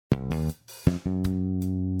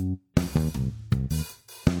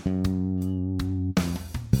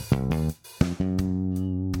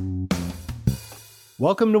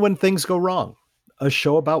Welcome to When Things Go Wrong, a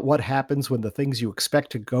show about what happens when the things you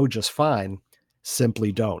expect to go just fine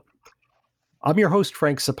simply don't. I'm your host,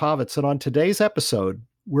 Frank Sapovitz, and on today's episode,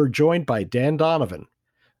 we're joined by Dan Donovan,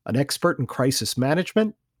 an expert in crisis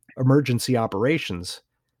management, emergency operations,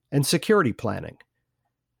 and security planning.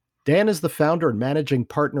 Dan is the founder and managing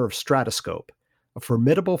partner of Stratoscope, a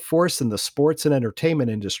formidable force in the sports and entertainment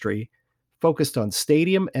industry focused on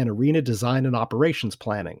stadium and arena design and operations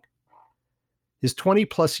planning. His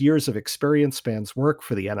 20-plus years of experience spans work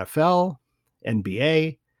for the NFL,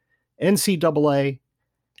 NBA, NCAA,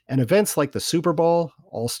 and events like the Super Bowl,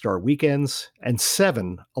 All-Star Weekends, and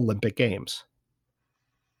 7 Olympic Games.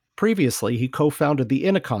 Previously, he co-founded the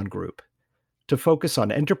Innoconn Group to focus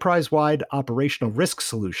on enterprise-wide operational risk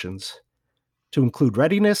solutions to include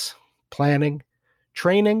readiness, planning,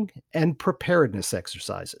 training, and preparedness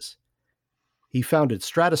exercises. He founded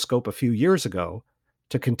Stratoscope a few years ago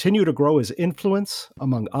to continue to grow his influence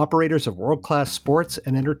among operators of world-class sports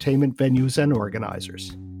and entertainment venues and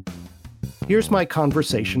organizers. Here's my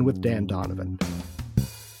conversation with Dan Donovan.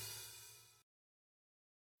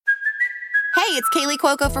 Hey, it's Kaylee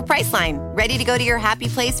Cuoco for Priceline. Ready to go to your happy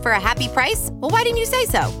place for a happy price? Well, why didn't you say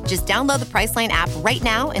so? Just download the Priceline app right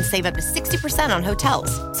now and save up to 60% on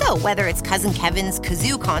hotels. So whether it's Cousin Kevin's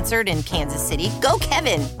Kazoo Concert in Kansas City, go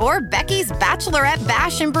Kevin, or Becky's Bachelorette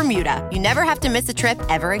Bash in Bermuda, you never have to miss a trip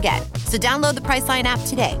ever again. So download the Priceline app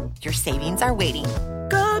today. Your savings are waiting.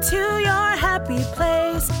 Go to your happy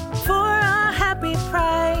place for a happy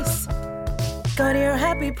price. Go to your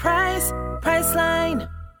happy price, Priceline.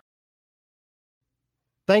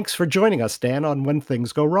 Thanks for joining us, Dan, on When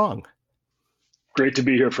Things Go Wrong. Great to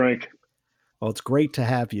be here, Frank. Well, it's great to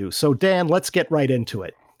have you. So, Dan, let's get right into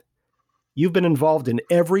it. You've been involved in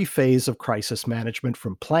every phase of crisis management,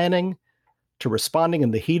 from planning to responding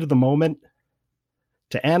in the heat of the moment,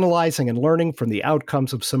 to analyzing and learning from the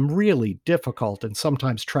outcomes of some really difficult and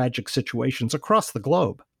sometimes tragic situations across the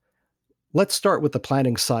globe. Let's start with the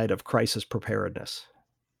planning side of crisis preparedness.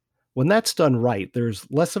 When that's done right, there's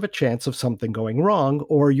less of a chance of something going wrong,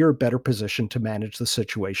 or you're better positioned to manage the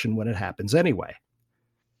situation when it happens anyway.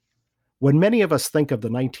 When many of us think of the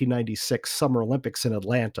 1996 Summer Olympics in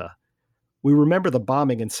Atlanta, we remember the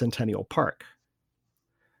bombing in Centennial Park.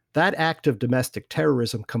 That act of domestic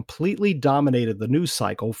terrorism completely dominated the news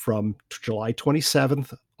cycle from July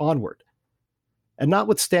 27th onward. And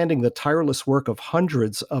notwithstanding the tireless work of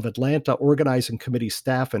hundreds of Atlanta organizing committee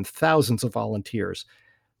staff and thousands of volunteers,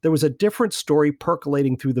 there was a different story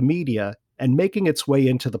percolating through the media and making its way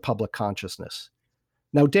into the public consciousness.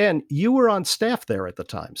 Now, Dan, you were on staff there at the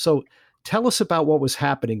time, so tell us about what was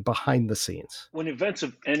happening behind the scenes. When events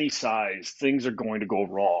of any size, things are going to go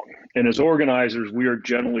wrong. And as organizers, we are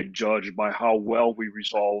generally judged by how well we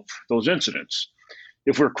resolve those incidents.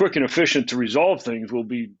 If we're quick and efficient to resolve things, we'll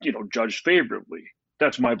be, judged favorably.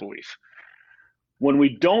 That's my belief. When we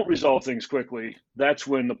don't resolve things quickly, that's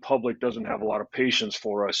when the public doesn't have a lot of patience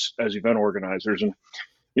for us as event organizers. And,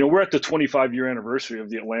 we're at the 25-year anniversary of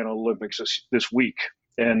the Atlanta Olympics this week.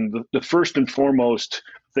 And the first and foremost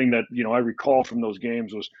thing that, I recall from those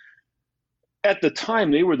games was, at the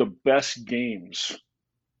time, they were the best games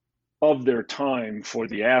of their time for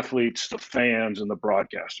the athletes, the fans, and the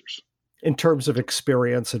broadcasters. In terms of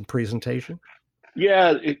experience and presentation?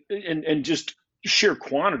 Yeah, and just sheer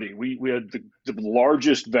quantity. We had the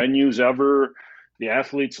largest venues ever. The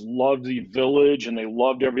athletes loved the village and they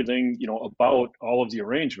loved everything, about all of the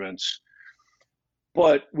arrangements.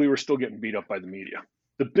 But we were still getting beat up by the media.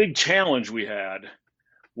 The big challenge we had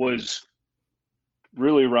was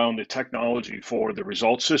really around the technology for the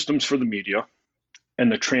result systems for the media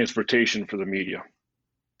and the transportation for the media.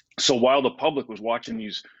 So while the public was watching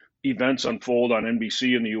these events unfold on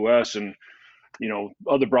NBC in the US and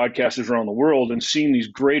other broadcasters around the world and seeing these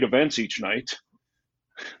great events each night,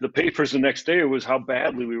 the papers the next day was how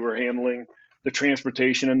badly we were handling the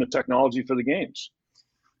transportation and the technology for the games.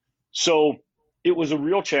 So it was a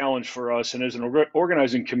real challenge for us. And as an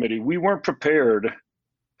organizing committee, we weren't prepared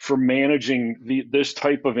for managing this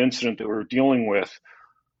type of incident that we're dealing with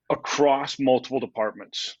across multiple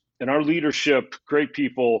departments. And our leadership, great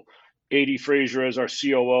people, A.D. Frazier as our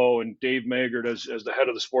COO and Dave Maggard as the head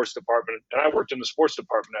of the sports department. And I worked in the sports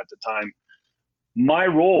department at the time. My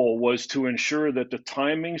role was to ensure that the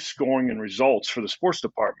timing, scoring, and results for the sports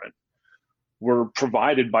department were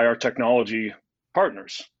provided by our technology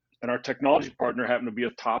partners. And our technology partner happened to be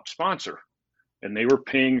a top sponsor. And they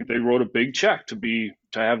wrote a big check to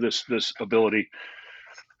have this ability,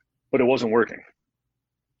 but it wasn't working.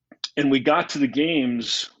 And we got to the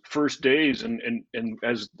games first days, and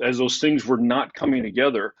as those things were not coming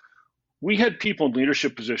together, we had people in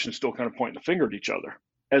leadership positions still kind of pointing the finger at each other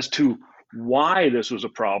as to why this was a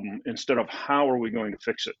problem instead of how are we going to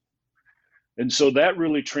fix it. And so that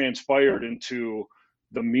really transpired into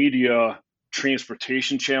the media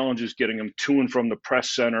transportation challenges, getting them to and from the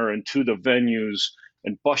press center and to the venues,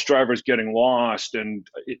 and bus drivers getting lost. And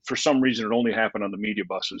for some reason, it only happened on the media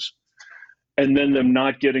buses. And then them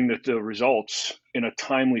not getting the results in a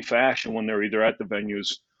timely fashion when they're either at the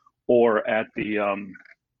venues or at the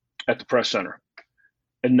press center.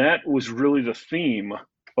 And that was really the theme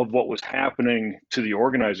of what was happening to the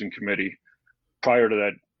organizing committee prior to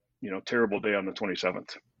that, terrible day on the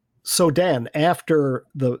 27th. So Dan, after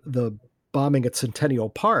the bombing at Centennial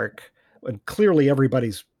Park, and clearly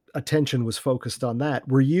everybody's attention was focused on that,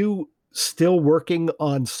 were you still working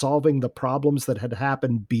on solving the problems that had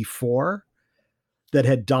happened before that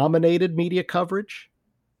had dominated media coverage?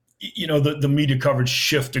 The media coverage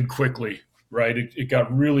shifted quickly, right? It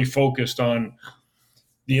got really focused on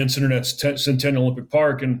the incident at Centennial Olympic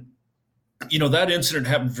Park. And, that incident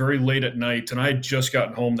happened very late at night. And I had just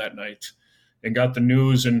gotten home that night and got the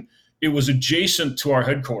news. And it was adjacent to our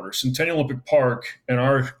headquarters. Centennial Olympic Park and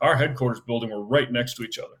our headquarters building were right next to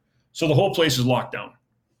each other. So the whole place is locked down.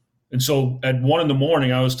 And so at 1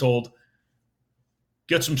 a.m, I was told,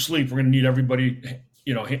 get some sleep. We're going to need everybody,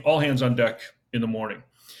 all hands on deck in the morning.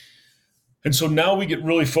 And so now we get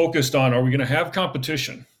really focused on, are we going to have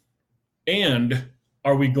competition? And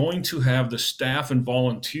are we going to have the staff and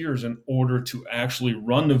volunteers in order to actually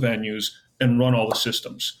run the venues and run all the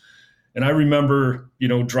systems? And I remember,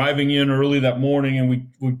 driving in early that morning,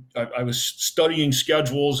 and I was studying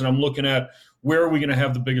schedules, and I'm looking at where are we going to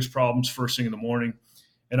have the biggest problems first thing in the morning.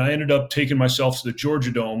 And I ended up taking myself to the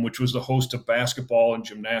Georgia Dome, which was the host of basketball and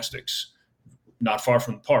gymnastics, not far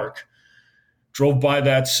from the park. Drove by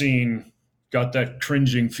that scene, got that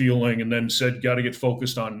cringing feeling, and then said, got to get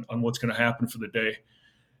focused on what's going to happen for the day.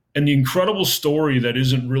 And the incredible story that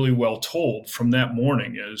isn't really well told from that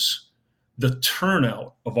morning is the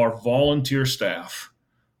turnout of our volunteer staff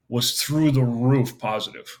was through the roof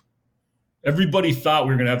positive. Everybody thought we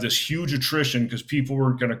were going to have this huge attrition because people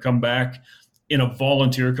were going to come back in a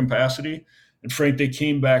volunteer capacity. And Frank, they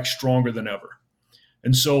came back stronger than ever.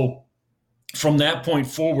 And so from that point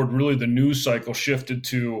forward, really the news cycle shifted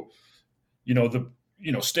to,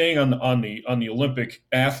 staying on the Olympic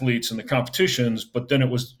athletes and the competitions, but then it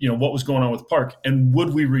was, what was going on with the park and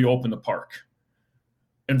would we reopen the park?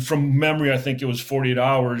 And from memory, I think it was 48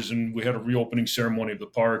 hours and we had a reopening ceremony of the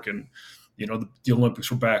park, and, the Olympics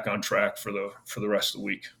were back on track for the rest of the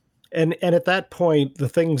week. And at that point, the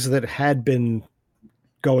things that had been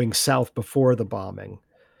going south before the bombing,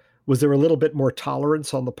 was there a little bit more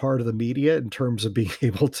tolerance on the part of the media in terms of being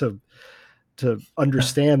able to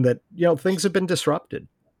understand that, things have been disrupted?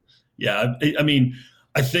 Yeah. I mean,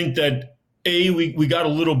 I think that we got a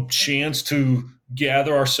little chance to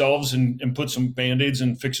gather ourselves and put some Band-Aids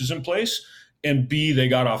and fixes in place. And B, they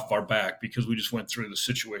got off of our back because we just went through the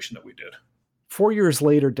situation that we did. 4 years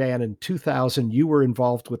later, Dan, in 2000, you were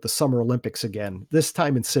involved with the Summer Olympics again, this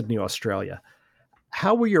time in Sydney, Australia.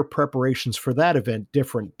 How were your preparations for that event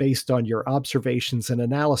different based on your observations and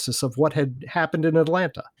analysis of what had happened in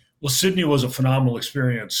Atlanta? Well, Sydney was a phenomenal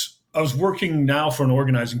experience. I was working now for an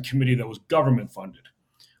organizing committee that was government funded,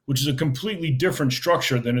 which is a completely different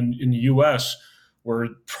structure than in the U.S., where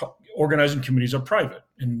organizing committees are private.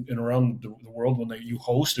 And around the world, when you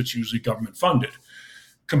host, it's usually government funded.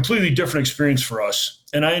 Completely different experience for us.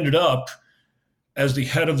 And I ended up as the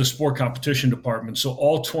head of the sport competition department. So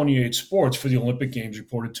all 28 sports for the Olympic Games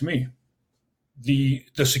reported to me. The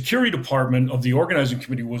security department of the organizing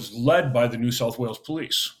committee was led by the New South Wales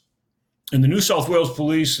Police. And the New South Wales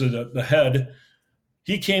Police, the head,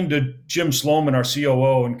 he came to Jim Sloman, our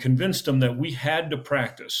COO, and convinced him that we had to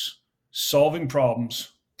practice solving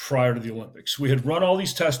problems prior to the Olympics. We had run all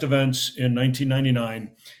these test events in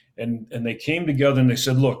 1999, and they came together and they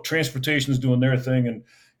said, look, transportation is doing their thing,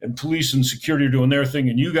 and police and security are doing their thing,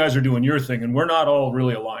 and you guys are doing your thing, and we're not all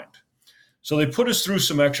really aligned. So they put us through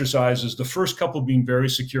some exercises, the first couple being very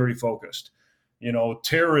security focused.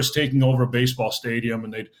 Terrorists taking over a baseball stadium,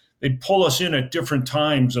 and they'd pull us in at different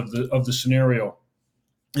times of the scenario.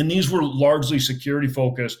 And these were largely security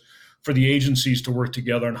focused for the agencies to work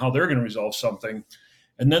together on how they're going to resolve something.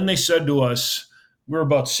 And then they said to us, we're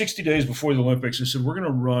about 60 days before the Olympics, they said, we're going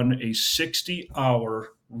to run a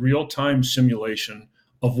 60-hour real-time simulation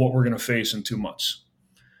of what we're going to face in 2 months.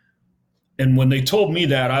 And when they told me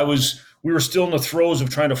that, we were still in the throes of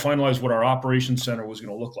trying to finalize what our operations center was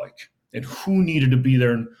going to look like and who needed to be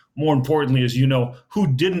there. And more importantly, as you know, who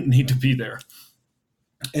didn't need to be there.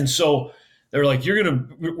 And so They're like, we're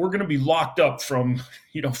going to be locked up from,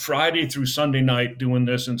 Friday through Sunday night doing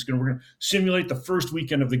this. And we're going to simulate the first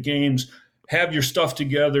weekend of the games, have your stuff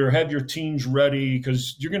together, have your teams ready,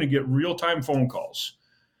 because you're going to get real-time phone calls.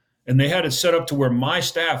 And they had it set up to where my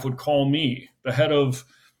staff would call me. The head of,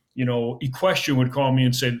 Equestrian would call me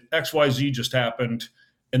and say, XYZ just happened.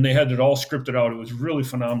 And they had it all scripted out. It was really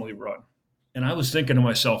phenomenally run. And I was thinking to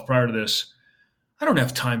myself prior to this, I don't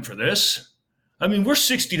have time for this. I mean, we're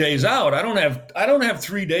 60 days out. I don't have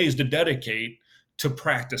 3 days to dedicate to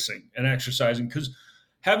practicing and exercising, because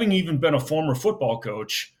having even been a former football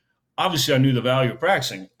coach, obviously I knew the value of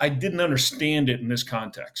practicing. I didn't understand it in this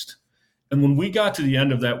context. And when we got to the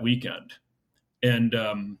end of that weekend, and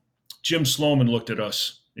Jim Sloman looked at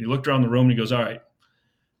us, and he looked around the room and he goes, all right,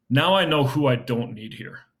 now I know who I don't need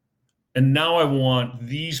here. And now I want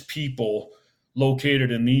these people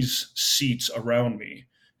located in these seats around me.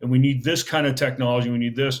 And we need this kind of technology. We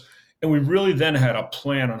need this. And we really then had a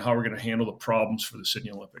plan on how we're going to handle the problems for the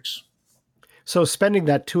Sydney Olympics. So spending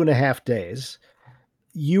that 2.5 days,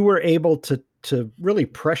 you were able to really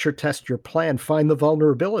pressure test your plan, find the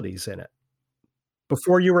vulnerabilities in it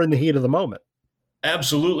before you were in the heat of the moment.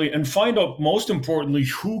 Absolutely. And find out, most importantly,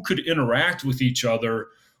 who could interact with each other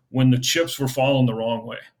when the chips were falling the wrong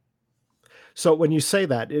way. So when you say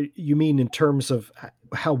that, you mean in terms of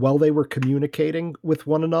how well they were communicating with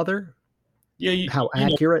one another? Yeah. How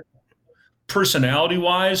accurate?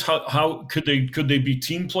 Personality-wise, how could they be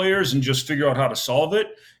team players and just figure out how to solve it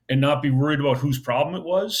and not be worried about whose problem it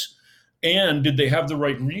was? And did they have the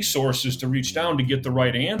right resources to reach down to get the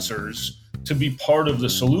right answers to be part of the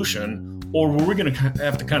solution? Or were we going to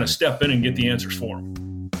have to kind of step in and get the answers for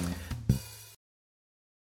them?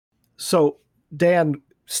 So, Dan,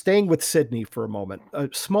 staying with Sydney for a moment,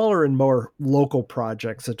 smaller and more local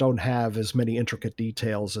projects that don't have as many intricate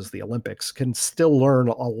details as the Olympics can still learn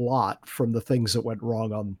a lot from the things that went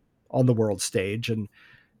wrong on the world stage and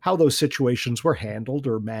how those situations were handled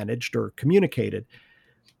or managed or communicated.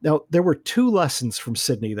 Now, there were 2 lessons from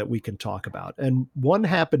Sydney that we can talk about, and one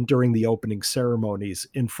happened during the opening ceremonies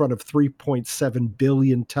in front of 3.7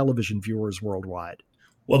 billion television viewers worldwide.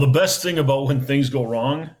 Well, the best thing about when things go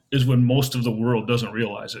wrong is when most of the world doesn't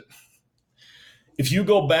realize it. If you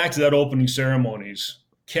go back to that opening ceremonies,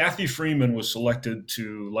 Cathy Freeman was selected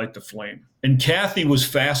to light the flame. And Cathy was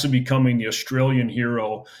fast becoming the Australian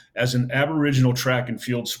hero as an Aboriginal track and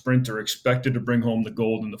field sprinter expected to bring home the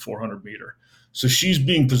gold in the 400 meter. So she's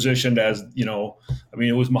being positioned as,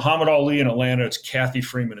 it was Muhammad Ali in Atlanta. It's Cathy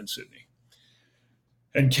Freeman in Sydney.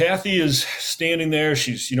 And Cathy is standing there.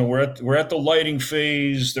 She's, we're at the lighting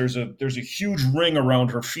phase. There's a huge ring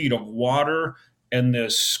around her feet of water and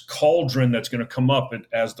this cauldron that's going to come up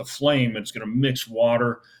as the flame. It's going to mix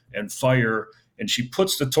water and fire. And she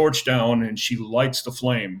puts the torch down and she lights the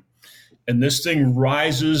flame. And this thing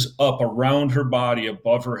rises up around her body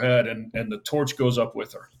above her head, and the torch goes up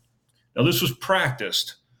with her. Now, this was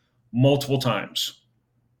practiced multiple times.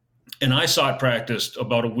 And I saw it practiced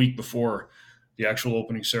about a week before the actual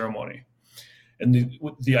opening ceremony. And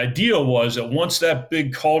the idea was that once that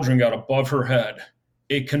big cauldron got above her head,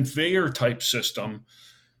 a conveyor type system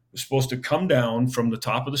was supposed to come down from the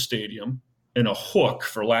top of the stadium, and a hook,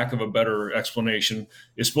 for lack of a better explanation,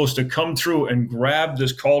 is supposed to come through and grab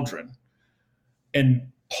this cauldron and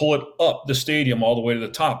pull it up the stadium all the way to the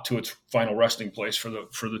top to its final resting place for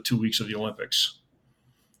the 2 weeks of the Olympics.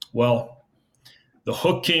 Well, the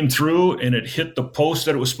hook came through and it hit the post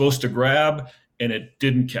that it was supposed to grab, and it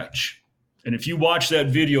didn't catch. And if you watch that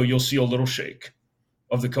video, you'll see a little shake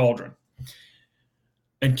of the cauldron.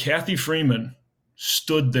 And Cathy Freeman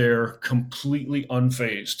stood there completely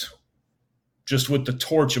unfazed, just with the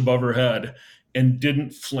torch above her head, and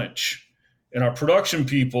didn't flinch. And our production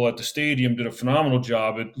people at the stadium did a phenomenal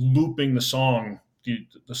job at looping the song,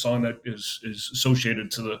 the song that is associated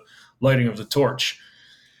to the lighting of the torch.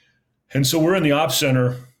 And so we're in the ops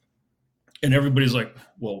center, and everybody's like,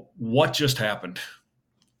 well, what just happened?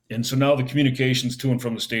 And so now the communications to and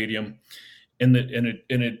from the stadium, and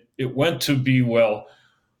it went to be, well,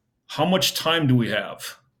 how much time do we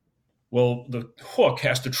have? Well, the hook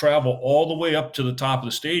has to travel all the way up to the top of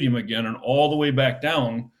the stadium again and all the way back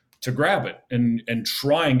down to grab it and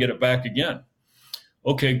try and get it back again.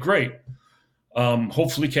 Okay, great.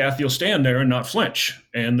 Hopefully Cathy will stand there and not flinch,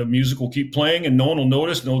 and the music will keep playing and no one will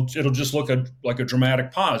notice. It'll just look like a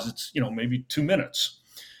dramatic pause. It's, maybe 2 minutes.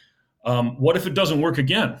 What if it doesn't work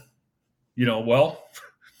again? Well,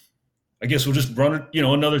 I guess we'll just run it,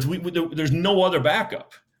 another, there's no other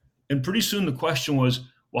backup. And pretty soon the question was,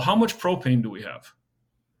 well, how much propane do we have?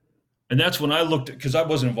 And that's when I looked at, because I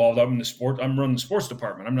wasn't involved. I'm running the sports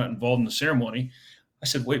department. I'm not involved in the ceremony. I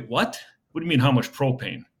said, wait, what? What do you mean, how much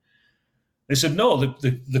propane? They said, no,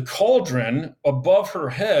 the cauldron above her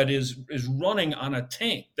head is running on a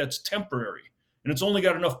tank that's temporary. And it's only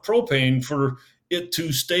got enough propane for it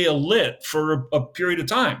to stay lit for a period of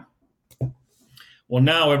time. Well,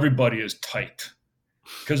 now everybody is tight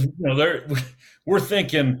because we're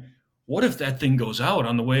thinking, what if that thing goes out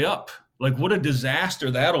on the way up? Like, what a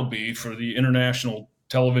disaster that'll be for the international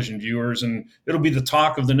television viewers, and it'll be the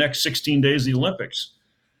talk of the next 16 days of the Olympics.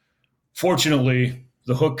 Fortunately,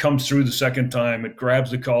 the hook comes through the second time. It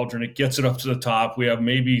grabs the cauldron. It gets it up to the top. We have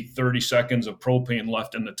maybe 30 seconds of propane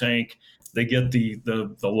left in the tank. They get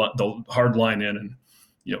the hard line in, and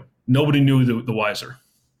nobody knew the wiser.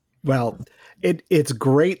 Well, it's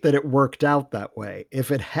great that it worked out that way.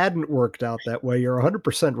 If it hadn't worked out that way, you're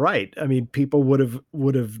 100% right. I mean, people would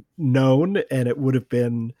have known, and it would have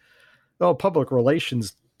been public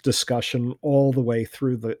relations discussion all the way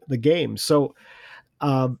through the game. So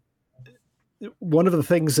one of the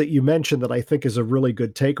things that you mentioned that I think is a really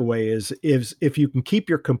good takeaway is if you can keep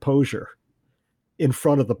your composure in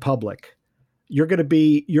front of the public, you're going to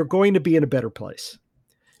be in a better place.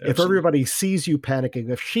 Absolutely. If everybody sees you panicking,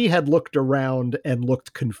 if she had looked around and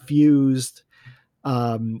looked confused,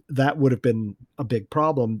 that would have been a big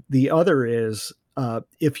problem. The other is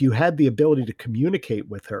if you had the ability to communicate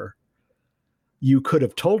with her, you could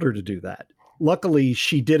have told her to do that. Luckily,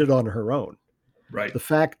 she did it on her own. Right. The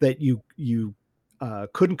fact that you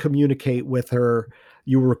couldn't communicate with her,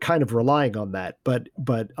 you were kind of relying on that. But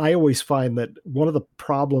I always find that one of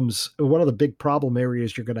the big problem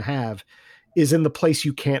areas you're going to have is in the place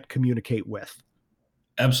you can't communicate with.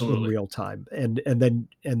 Absolutely. In real time. And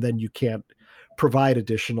then you can't provide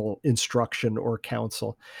additional instruction or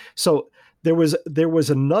counsel. So there was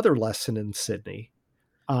another lesson in Sydney,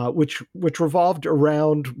 which revolved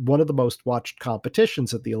around one of the most watched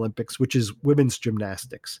competitions at the Olympics, which is women's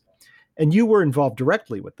gymnastics. And you were involved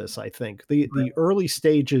directly with this, I think. The early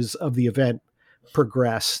stages of the event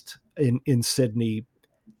progressed in Sydney,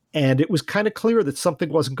 and it was kind of clear that something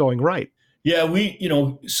wasn't going right. Yeah,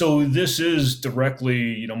 so this is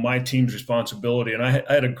directly, my team's responsibility. And I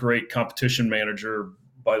had a great competition manager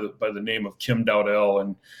by the name of Kim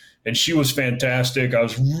Dowdell, and she was fantastic. I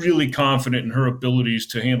was really confident in her abilities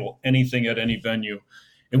to handle anything at any venue.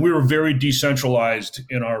 And we were very decentralized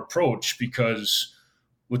in our approach because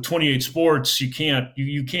with 28 sports, you can't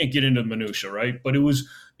get into minutia, right? But it was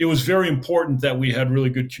very important that we had really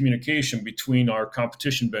good communication between our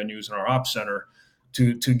competition venues and our ops center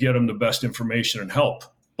to get them the best information and help.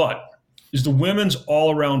 But is the women's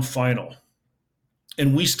all-around final,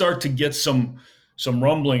 and we start to get some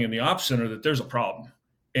rumbling in the ops center that there's a problem.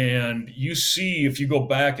 And you see, if you go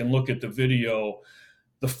back and look at the video,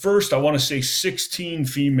 the first, I want to say 16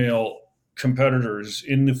 female competitors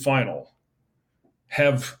in the final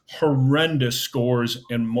have horrendous scores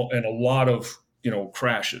and a lot of,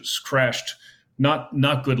 crashed,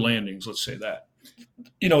 not good landings. Let's say that,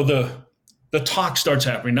 the talk starts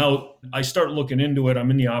happening. Now I start looking into it.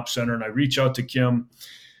 I'm in the ops center and I reach out to Kim,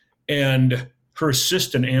 and her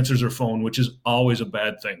assistant answers her phone, which is always a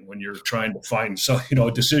bad thing when you're trying to find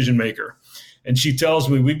a decision maker. And she tells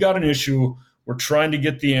me, we've got an issue. We're trying to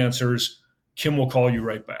get the answers. Kim will call you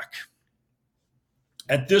right back.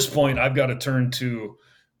 At this point, I've got to turn to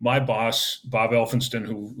my boss, Bob Elphinston,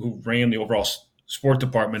 who ran the overall sport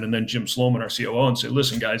department, and then Jim Sloman, our COO, and say,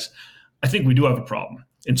 listen, guys, I think we do have a problem.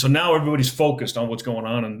 And so now everybody's focused on what's going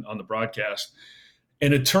on the broadcast.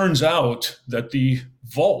 And it turns out that the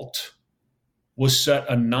vault was set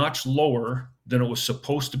a notch lower than it was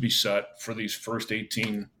supposed to be set for these first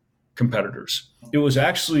 18 competitors. It was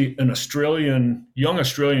actually an young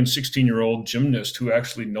Australian 16-year-old gymnast who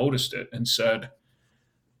actually noticed it and said,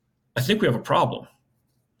 I think we have a problem.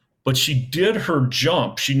 But she did her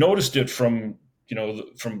jump. She noticed it from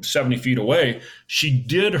 70 feet away. She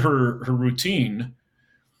did her routine,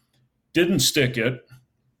 didn't stick it,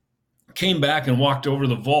 came back and walked over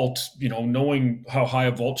the vault, knowing how high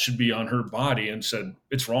a vault should be on her body, and said,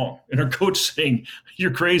 it's wrong. And her coach saying,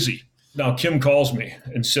 you're crazy. Now Kim calls me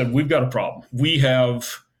and said, we've got a problem. We have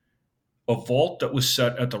a vault that was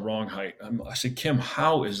set at the wrong height. I said, Kim,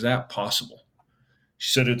 how is that possible?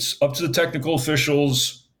 She said, it's up to the technical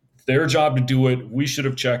officials, their job to do it. We should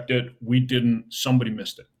have checked it. We didn't. Somebody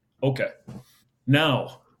missed it. Okay.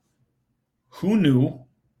 Now, who knew?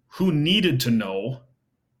 Who needed to know?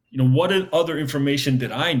 What other information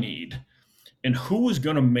did I need? And who was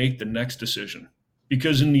going to make the next decision?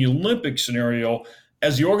 Because in the Olympic scenario,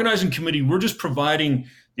 as the organizing committee, we're just providing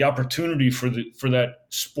the opportunity for that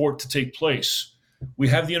sport to take place. We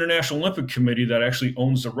have the International Olympic Committee that actually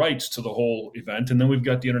owns the rights to the whole event. And then we've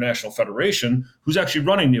got the International Federation who's actually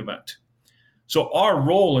running the event. So our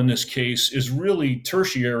role in this case is really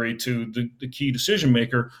tertiary to the key decision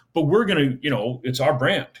maker, but we're going to, it's our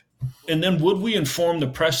brand. And then would we inform the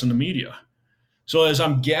press and the media? So as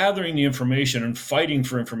I'm gathering the information and fighting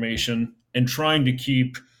for information and trying to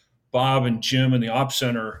keep Bob and Jim and the Ops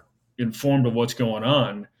Center informed of what's going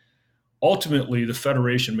on, ultimately the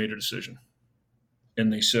Federation made a decision.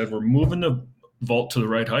 And they said, we're moving the vault to the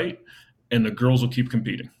right height and the girls will keep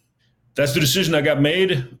competing. That's the decision that got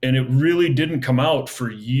made, and it really didn't come out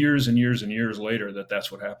for years and years and years later that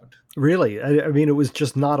that's what happened. Really? I mean, it was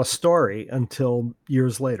just not a story until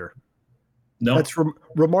years later. No. That's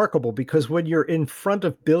remarkable, because when you're in front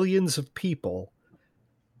of billions of people,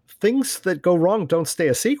 things that go wrong don't stay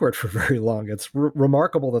a secret for very long. It's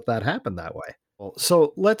remarkable that happened that way.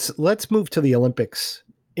 So let's move to the Olympics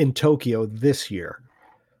in Tokyo this year,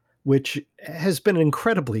 which has been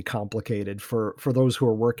incredibly complicated for those who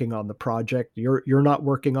are working on the project. You're not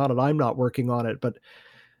working on it. I'm not working on it,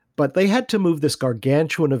 but they had to move this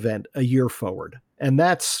gargantuan event a year forward, and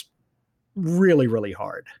that's really, really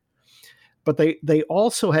hard. But they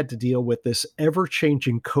also had to deal with this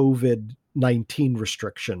ever-changing COVID-19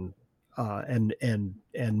 restriction and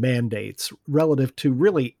mandates relative to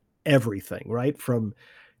really everything, right? From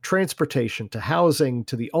transportation to housing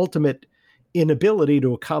to the ultimate inability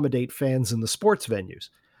to accommodate fans in the sports venues.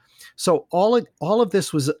 So all of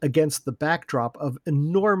this was against the backdrop of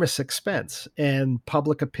enormous expense and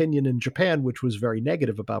public opinion in Japan, which was very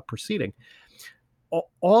negative about proceeding.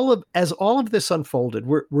 As all of this unfolded,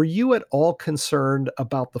 were you at all concerned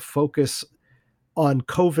about the focus on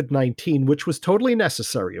COVID-19, which was totally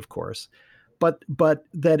necessary, of course, but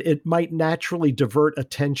that it might naturally divert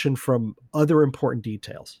attention from other important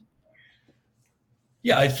details?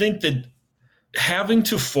 Yeah, I think that having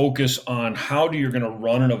to focus on how you're going to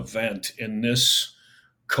run an event in this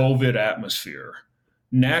COVID atmosphere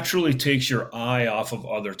naturally takes your eye off of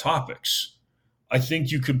other topics. I think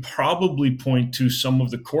you could probably point to some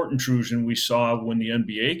of the court intrusion we saw when the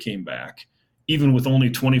NBA came back, even with only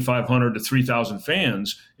 2,500 to 3,000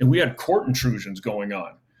 fans, and we had court intrusions going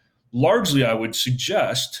on. Largely, I would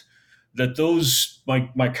suggest that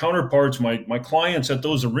my counterparts, my clients at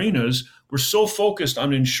those arenas were so focused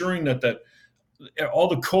on ensuring that all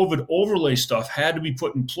the COVID overlay stuff had to be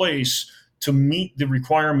put in place to meet the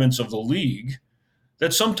requirements of the league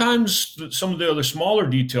that sometimes some of the other smaller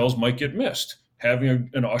details might get missed. Having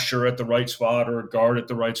an usher at the right spot or a guard at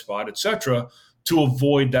the right spot, et cetera, to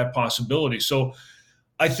avoid that possibility. So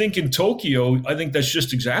I think in Tokyo, I think that's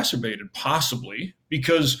just exacerbated, possibly,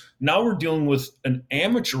 because now we're dealing with an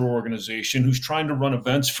amateur organization who's trying to run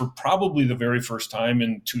events for probably the very first time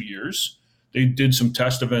in 2 years. They did some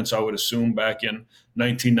test events, I would assume, back in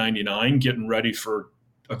 1999, getting ready for,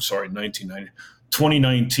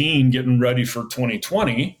 2019, getting ready for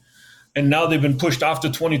 2020. And now they've been pushed off to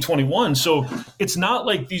 2021. So it's not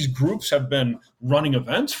like these groups have been running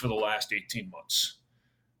events for the last 18 months.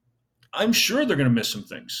 I'm sure they're going to miss some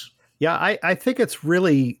things. Yeah, I think it's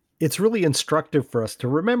really instructive for us to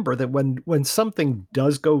remember that when something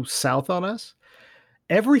does go south on us,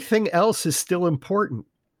 everything else is still important.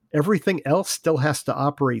 Everything else still has to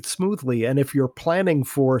operate smoothly. And if you're planning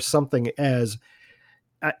for something as,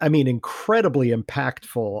 incredibly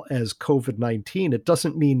impactful as COVID-19, it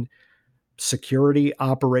doesn't mean security,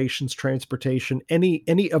 operations, transportation,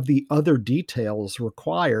 any of the other details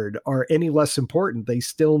required are any less important. They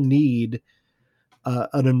still need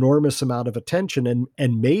an enormous amount of attention,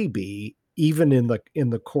 and maybe even in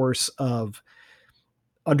the course of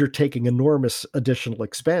undertaking enormous additional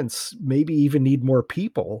expense, maybe even need more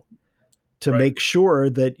people to make sure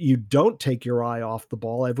that you don't take your eye off the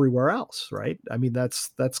ball everywhere else, right? I mean,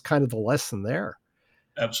 that's kind of the lesson there.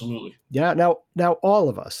 Absolutely. Yeah. Now all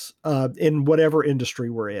of us in whatever industry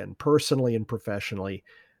we're in, personally and professionally,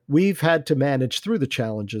 we've had to manage through the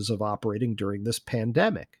challenges of operating during this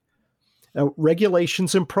pandemic. Now,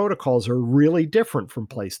 regulations and protocols are really different from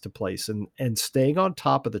place to place, and staying on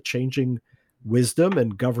top of the changing wisdom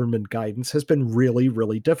and government guidance has been really,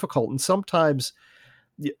 really difficult. And sometimes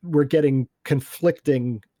we're getting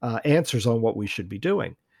conflicting answers on what we should be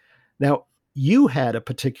doing. Now, you had a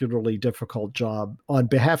particularly difficult job on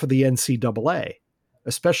behalf of the NCAA,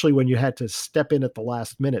 especially when you had to step in at the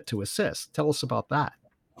last minute to assist. Tell us about that.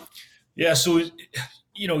 Yeah, so,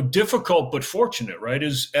 difficult but fortunate, right?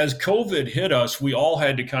 As COVID hit us, we all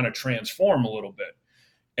had to kind of transform a little bit.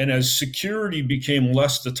 And as security became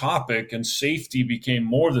less the topic and safety became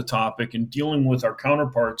more the topic, and dealing with our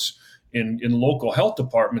counterparts in local health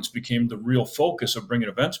departments became the real focus of bringing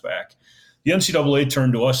events back, the NCAA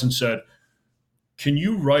turned to us and said, can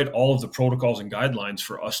you write all of the protocols and guidelines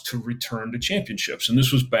for us to return to championships? And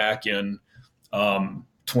this was back in,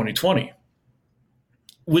 2020,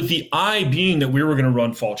 with the eye being that we were going to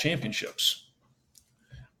run fall championships.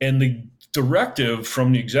 And the directive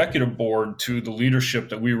from the executive board to the leadership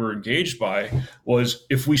that we were engaged by was,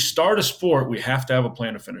 if we start a sport, we have to have a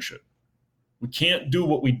plan to finish it. We can't do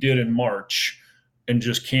what we did in March and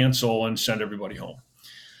just cancel and send everybody home.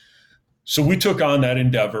 So we took on that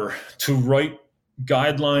endeavor to write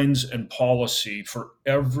guidelines and policy for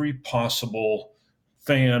every possible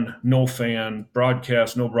fan, no fan,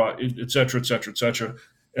 broadcast, no broad, et cetera, et cetera, et cetera.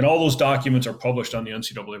 And all those documents are published on the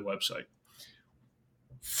NCAA website.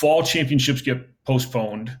 Fall championships get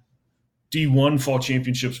postponed. D1 fall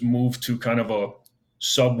championships move to kind of a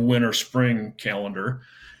sub-winter spring calendar.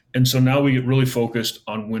 And so now we get really focused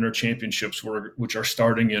on winter championships, which are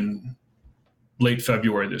starting in late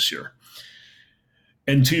February this year.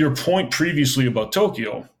 And to your point previously about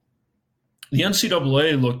Tokyo, the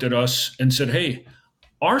NCAA looked at us and said, hey,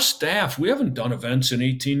 our staff, we haven't done events in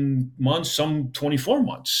 18 months, some 24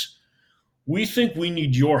 months. We think we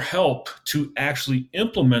need your help to actually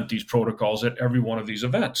implement these protocols at every one of these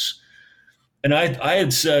events. And I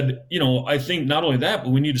had said, I think not only that, but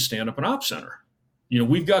we need to stand up an ops center.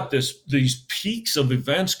 We've got these peaks of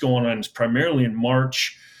events going on primarily in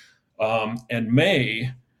March and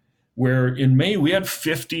May, where in May we had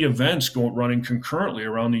 50 events running concurrently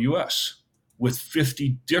around the U.S. with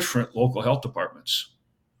 50 different local health departments.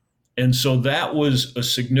 And so that was a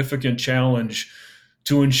significant challenge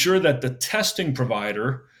to ensure that the testing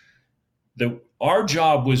provider, our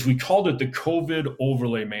job was, we called it the COVID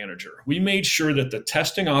overlay manager. We made sure that the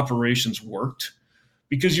testing operations worked,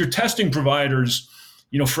 because your testing providers,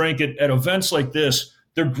 Frank, at events like this,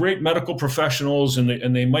 they're great medical professionals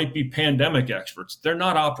and they might be pandemic experts. They're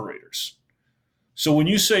not operators. So when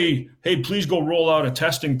you say, hey, please go roll out a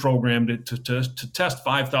testing program to test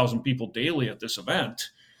 5,000 people daily at this event,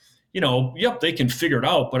 they can figure it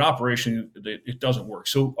out, but operationally it doesn't work.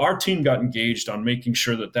 So our team got engaged on making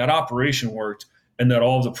sure that operation worked and that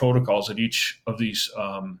all of the protocols at each of these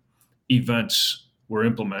events were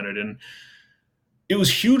implemented. And it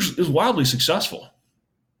was huge. It was wildly successful.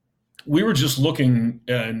 We were just looking,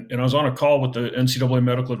 and I was on a call with the NCAA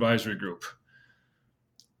Medical Advisory Group.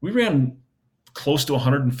 We ran close to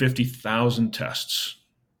 150,000 tests.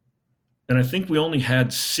 And I think we only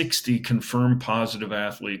had 60 confirmed positive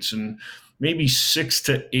athletes and maybe 6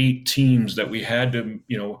 to 8 teams that we had to,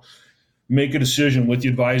 make a decision with the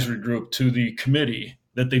advisory group to the committee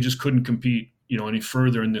that they just couldn't compete, any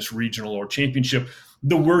further in this regional or championship.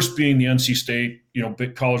 The worst being the NC State,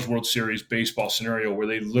 College World Series baseball scenario where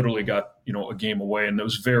they literally got, a game away. And it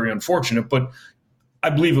was very unfortunate, but I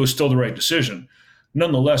believe it was still the right decision.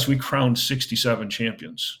 Nonetheless, we crowned 67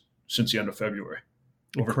 champions since the end of February.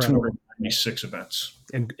 Over 296 events.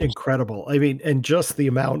 Incredible. I mean, and just the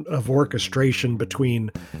amount of orchestration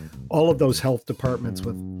between all of those health departments,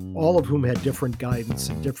 with all of whom had different guidance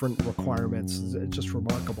and different requirements, is just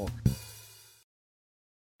remarkable.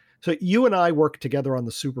 So you and I worked together on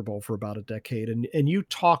the Super Bowl for about a decade, and you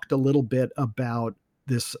talked a little bit about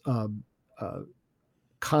this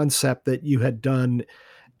concept that you had done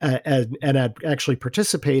and had actually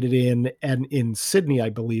participated in, and in Sydney, I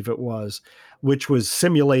believe it was, which was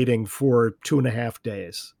simulating for 2.5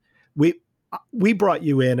 days. We brought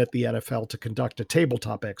you in at the NFL to conduct a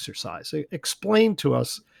tabletop exercise. Explain to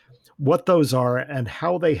us what those are and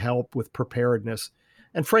how they help with preparedness,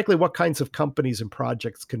 and frankly, what kinds of companies and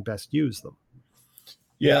projects can best use them.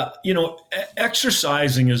 Yeah,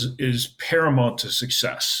 exercising is paramount to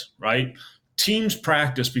success, right? Teams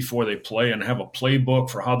practice before they play and have a playbook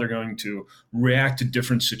for how they're going to react to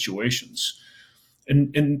different situations.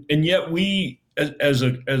 And yet we, as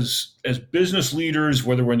business leaders,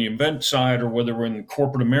 whether we're on the event side or whether we're in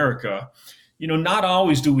corporate America, not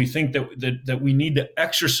always do we think that we need to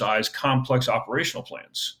exercise complex operational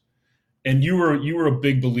plans. And you were a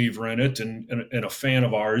big believer in it and a fan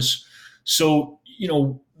of ours. So,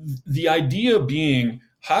 the idea being,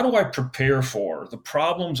 how do I prepare for the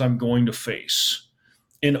problems I'm going to face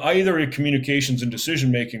in either a communications and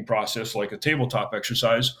decision-making process like a tabletop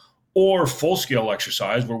exercise, or full-scale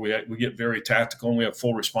exercise where we get very tactical and we have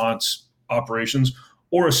full response operations,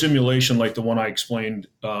 or a simulation like the one I explained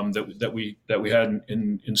that we had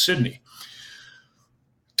in Sydney.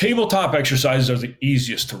 Tabletop exercises are the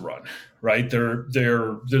easiest to run, right? They're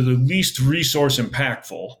the least resource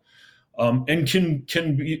impactful, and can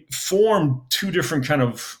form two different kind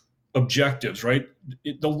of objectives, right?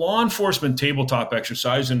 The law enforcement tabletop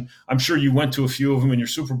exercise, and I'm sure you went to a few of them in your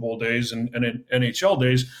Super Bowl days and in NHL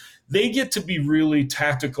days, they get to be really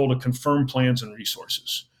tactical to confirm plans and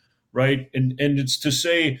resources. right? And it's to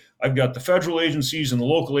say, I've got the federal agencies and the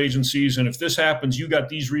local agencies, and if this happens, you got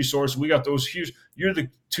these resources, we got those huge, you're the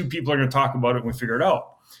two people that are going to talk about it when we figure it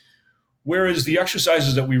out. Whereas the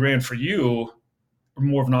exercises that we ran for you are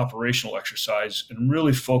more of an operational exercise and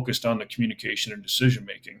really focused on the communication and decision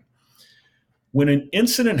making. When an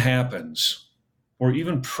incident happens, or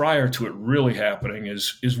even prior to it really happening,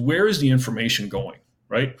 is where is the information going,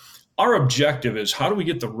 right? Our objective is, how do we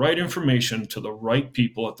get the right information to the right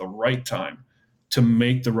people at the right time to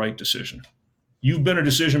make the right decision? You've been a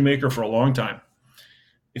decision maker for a long time.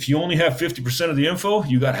 If you only have 50% of the info,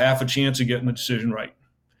 you got half a chance of getting the decision right.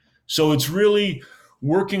 So it's really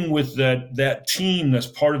working with that team that's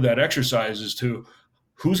part of that exercise as to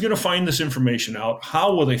who's going to find this information out,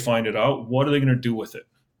 how will they find it out, what are they going to do with it,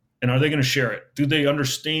 and are they going to share it? Do they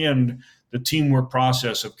understand the teamwork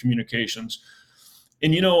process of communications?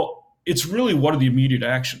 And, it's really, what are the immediate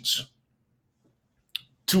actions?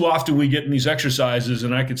 Too often we get in these exercises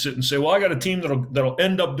and I could sit and say, well, I got a team that'll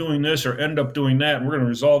end up doing this or end up doing that, and we're going to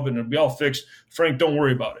resolve it and it'll be all fixed. Frank, don't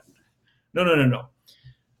worry about it. No.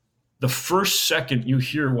 The first second you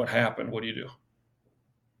hear what happened, what do?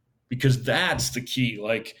 Because that's the key.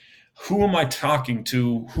 Like, who am I talking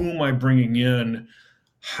to? Who am I bringing in?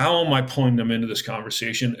 How am I pulling them into this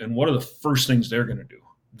conversation? And what are the first things they're going to do?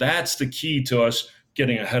 That's the key to us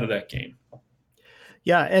getting ahead of that game.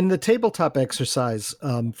 Yeah, and the tabletop exercise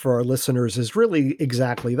for our listeners is really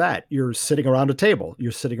exactly that. You're sitting around a table.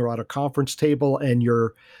 You're sitting around a conference table, and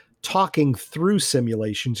you're talking through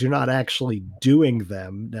simulations. You're not actually doing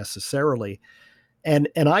them necessarily. And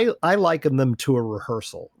I liken them to a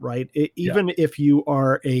rehearsal, right? Even if you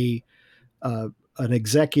are an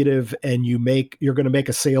executive and you're going to make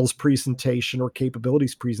a sales presentation or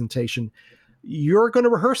capabilities presentation, you're going to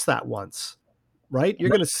rehearse that once, right? You're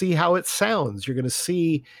going to see how it sounds. You're going to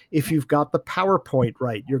see if you've got the PowerPoint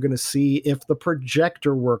right. You're going to see if the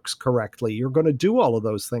projector works correctly. You're going to do all of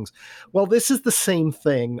those things. Well, this is the same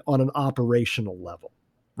thing on an operational level,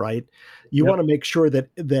 right? You want to make sure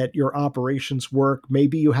that your operations work.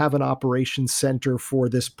 Maybe you have an operations center for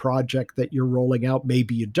this project that you're rolling out.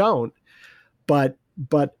 Maybe you don't. But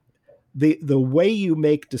the way you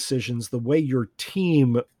make decisions, the way your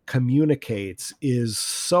team communicates is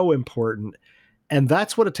so important. And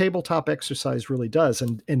that's what a tabletop exercise really does.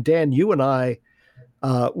 And Dan, you and I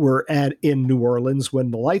were in New Orleans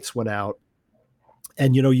when the lights went out.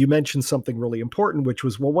 And, you mentioned something really important, which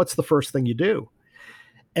was, well, what's the first thing you do?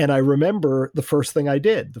 And I remember the first thing I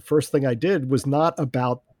did. The first thing I did was not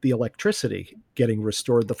about the electricity getting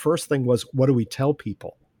restored. The first thing was, what do we tell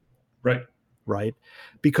people? Right.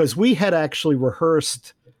 Because we had actually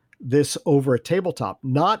rehearsed this over a tabletop,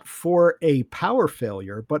 not for a power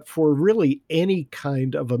failure, but for really any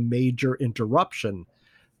kind of a major interruption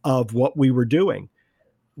of what we were doing.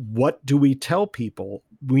 What do we tell people?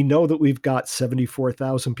 We know that we've got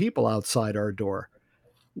 74,000 people outside our door.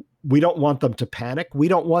 We don't want them to panic. We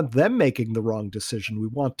don't want them making the wrong decision. We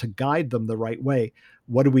want to guide them the right way.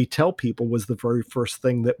 What do we tell people was the very first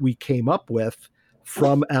thing that we came up with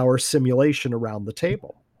from our simulation around the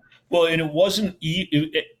table. Well, and it wasn't,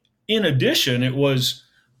 in addition, it was,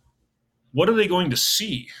 what are they going to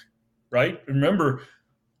see, right? Remember,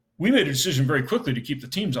 we made a decision very quickly to keep the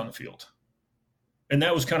teams on the field. And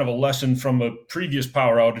that was kind of a lesson from a previous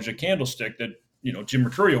power outage at Candlestick that, Jim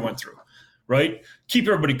Mercurio went through, right? Keep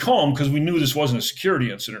everybody calm, because we knew this wasn't a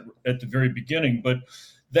security incident at the very beginning. But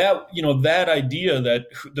that, that idea that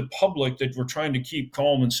the public, that we're trying to keep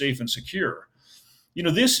calm and safe and secure,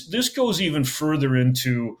 this goes even further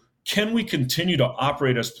into, can we continue to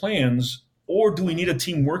operate as plans, or do we need a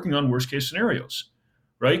team working on worst case scenarios,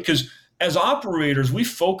 right? Because as operators, we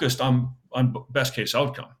focused on best case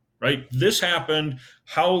outcome, right? This happened.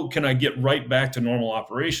 How can I get right back to normal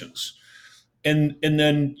operations? And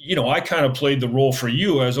then, I kind of played the role for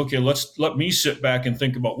you as, okay, let me sit back and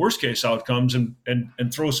think about worst case outcomes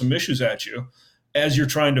and throw some issues at you as you're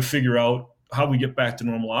trying to figure out how we get back to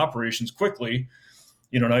normal operations quickly.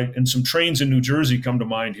 And some trains in New Jersey come to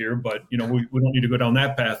mind here, but, we don't need to go down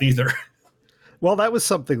that path either. Well, that was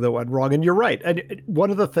something that went wrong. And you're right. And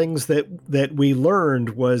one of the things that we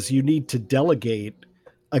learned was you need to delegate,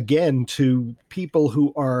 again, to people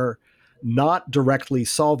who are not directly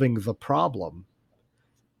solving the problem,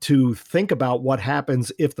 to think about what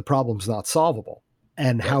happens if the problem's not solvable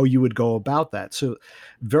and how you would go about that. So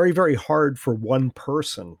very, very hard for one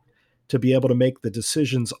person to be able to make the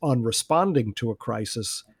decisions on responding to a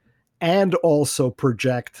crisis and also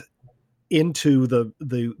project into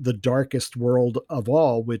the darkest world of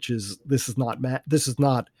all, which is this is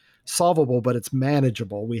not solvable, but it's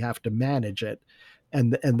manageable. We have to manage it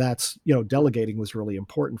And that's, delegating was really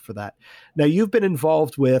important for that. Now, you've been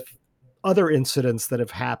involved with other incidents that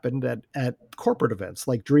have happened at corporate events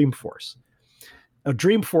like Dreamforce. Now,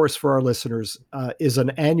 Dreamforce, for our listeners, is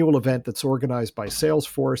an annual event that's organized by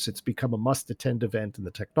Salesforce. It's become a must-attend event in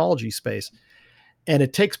the technology space, and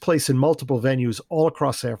it takes place in multiple venues all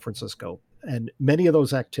across San Francisco. And many of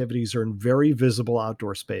those activities are in very visible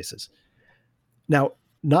outdoor spaces. Now,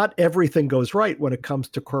 not everything goes right when it comes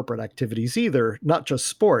to corporate activities either, not just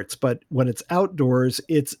sports, but when it's outdoors,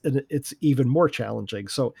 it's even more challenging.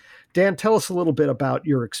 So, Dan, tell us a little bit about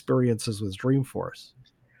your experiences with Dreamforce.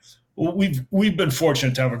 Well, we've been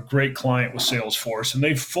fortunate to have a great client with Salesforce, and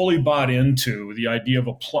they've fully bought into the idea of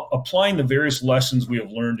applying the various lessons we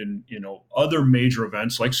have learned in other major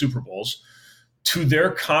events like Super Bowls to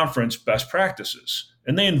their conference best practices,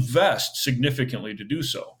 and they invest significantly to do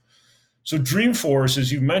so. So Dreamforce,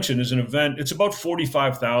 as you mentioned, is an event. It's about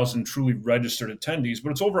 45,000 truly registered attendees,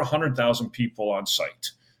 but it's over 100,000 people on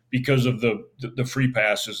site because of the free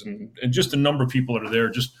passes and just the number of people that are there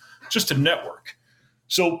just to network.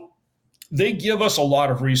 So they give us a lot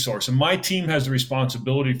of resource, and my team has the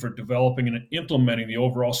responsibility for developing and implementing the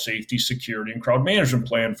overall safety, security, and crowd management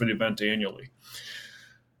plan for the event annually.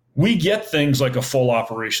 We get things like a full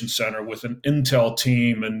operations center with an Intel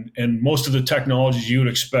team and most of the technologies you would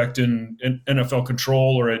expect in NFL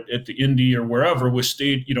control or at the Indy or wherever with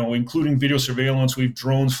state, including video surveillance. We have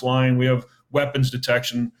drones flying, we have weapons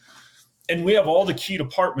detection, and we have all the key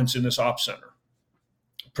departments in this ops center.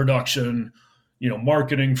 Production,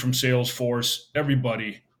 marketing from Salesforce,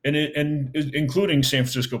 everybody, and including San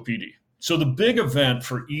Francisco PD. So the big event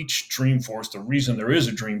for each Dreamforce, the reason there is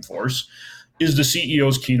a Dreamforce, is the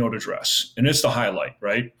CEO's keynote address, and it's the highlight,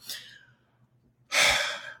 right?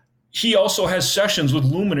 He also has sessions with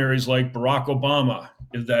luminaries like Barack Obama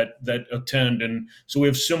that attend, and so we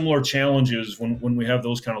have similar challenges when we have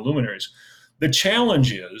those kind of luminaries. The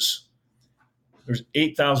challenge is there's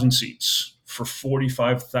 8,000 seats for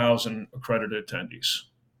 45,000 accredited attendees.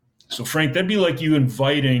 So Frank, that'd be like you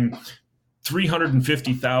inviting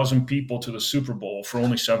 350,000 people to the Super Bowl for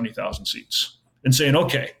only 70,000 seats and saying,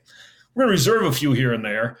 okay, we're going to reserve a few here and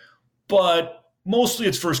there, but mostly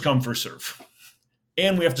it's first come, first serve.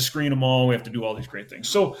 And we have to screen them all. We have to do all these great things.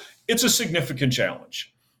 So it's a significant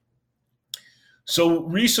challenge. So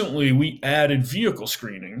recently we added vehicle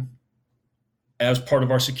screening as part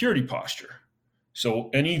of our security posture. So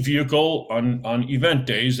any vehicle on event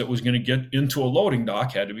days that was going to get into a loading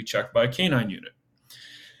dock had to be checked by a canine unit.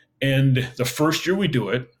 And the first year we do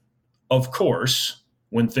it, of course,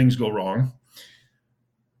 when things go wrong,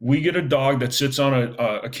 we get a dog that sits on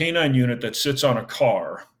a canine unit that sits on a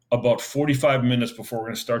car about 45 minutes before we're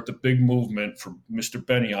going to start the big movement for Mr.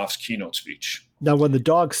 Benioff's keynote speech. Now, when the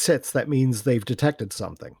dog sits, that means they've detected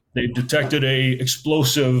something. They've detected a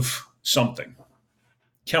explosive something,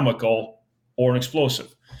 chemical, or an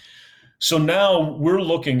explosive. So now we're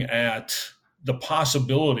looking at the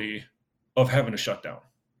possibility of having a shutdown.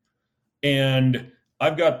 And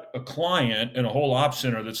I've got a client and a whole ops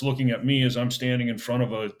center that's looking at me as I'm standing in front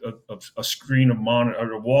of a screen of monitor,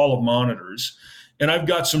 or a wall of monitors. And I've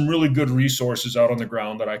got some really good resources out on the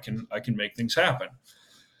ground that I can make things happen.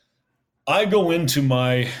 I go into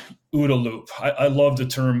my OODA loop. I love the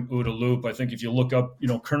term OODA loop. I think if you look up,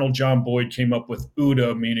 Colonel John Boyd came up with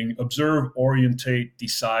OODA, meaning observe, orientate,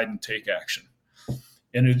 decide, and take action.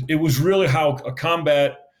 And it was really how a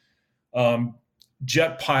combat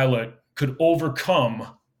jet pilot could overcome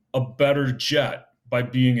a better jet by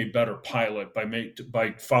being a better pilot,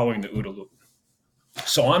 by following the OODA loop.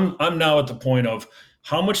 So I'm now at the point of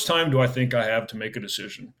how much time do I think I have to make a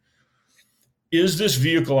decision? Is this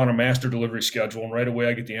vehicle on a master delivery schedule? And right away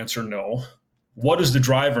I get the answer no. What does the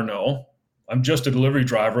driver know? I'm just a delivery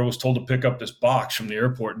driver. I was told to pick up this box from the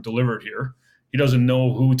airport and deliver it here. He doesn't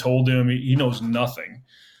know who told him. He knows nothing.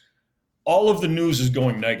 All of the news is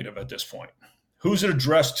going negative at this point. Who's it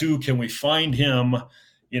addressed to? Can we find him?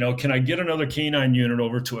 Can I get another canine unit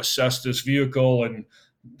over to assess this vehicle? And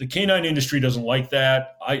the canine industry doesn't like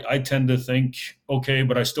that. I tend to think, okay,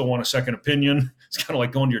 but I still want a second opinion. It's kind of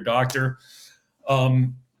like going to your doctor.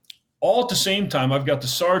 All at the same time, I've got the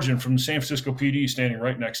sergeant from the San Francisco PD standing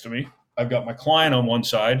right next to me. I've got my client on one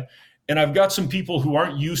side, and I've got some people who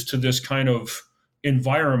aren't used to this kind of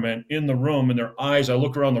environment in the room, and their eyes, I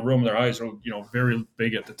look around the room and their eyes are, very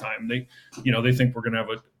big at the time. They think we're going to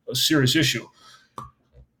have a serious issue.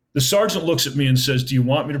 The sergeant looks at me and says, "Do you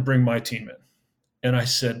want me to bring my team in?" And I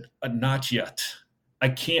said, "Not yet. I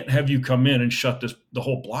can't have you come in and shut the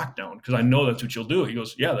whole block down because I know that's what you'll do." He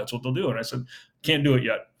goes, "Yeah, that's what they'll do." And I said, "Can't do it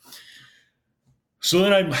yet." So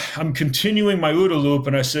then I'm continuing my OODA loop,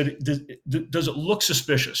 and I said, does it look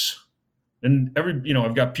suspicious? And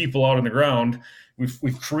I've got people out on the ground.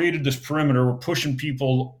 We've created this perimeter. We're pushing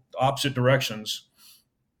people opposite directions.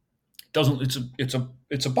 It's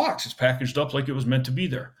a box. It's packaged up like it was meant to be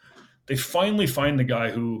there. They finally find the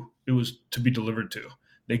guy who it was to be delivered to.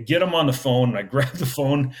 They get him on the phone, and I grab the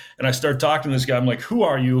phone and I start talking to this guy. I'm like, who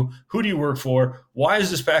are you? Who do you work for? Why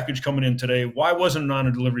is this package coming in today? Why wasn't it on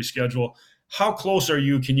a delivery schedule? How close are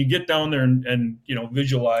you? Can you get down there and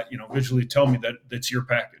visually tell me that it's your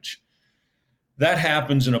package? That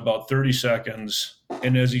happens in about 30 seconds.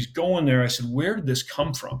 And as he's going there, I said, where did this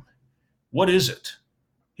come from? What is it?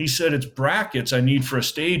 He said, it's brackets I need for a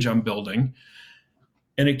stage I'm building.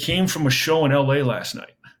 And it came from a show in LA last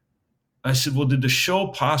night. I said, well, did the show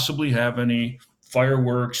possibly have any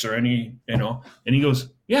fireworks or any, And he goes,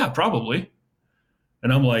 yeah, probably.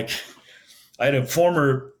 And I'm like, I had a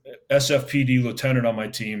former SFPD lieutenant on my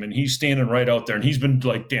team, and he's standing right out there, and he's been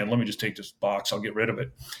like, Dan, let me just take this box. I'll get rid of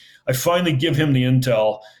it. I finally give him the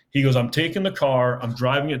intel. He goes, I'm taking the car. I'm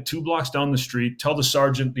driving it 2 blocks down the street. Tell the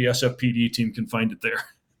sergeant the SFPD team can find it there.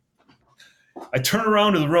 I turn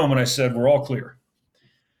around to the room, and I said, we're all clear.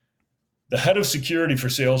 The head of security for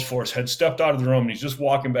Salesforce had stepped out of the room, and he's just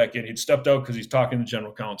walking back in. He'd stepped out because he's talking to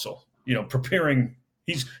general counsel, preparing.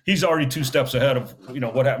 He's already 2 steps ahead of,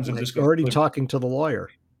 what happens if this goes. Already talking to the lawyer.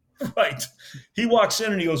 Right. He walks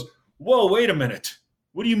in and he goes, whoa, wait a minute.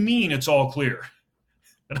 What do you mean it's all clear?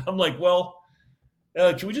 And I'm like, well,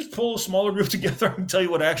 can we just pull a smaller group together and tell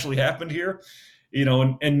you what actually happened here?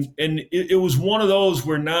 And it was one of those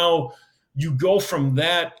where now you go from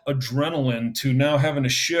that adrenaline to now having a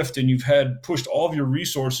shift, and you've had pushed all of your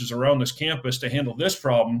resources around this campus to handle this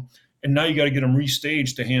problem. And now you got to get them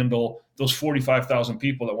restaged to handle those 45,000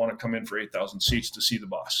 people that want to come in for 8,000 seats to see the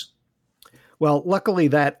boss. Well, luckily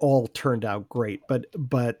that all turned out great,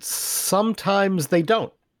 but sometimes they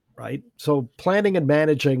don't, right? So planning and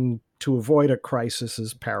managing to avoid a crisis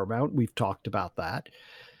is paramount. We've talked about that.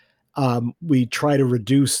 We try to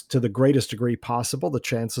reduce to the greatest degree possible the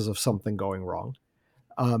chances of something going wrong.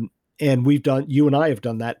 And you and I have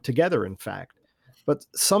done that together, in fact. But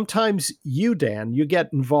sometimes Dan, you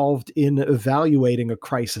get involved in evaluating a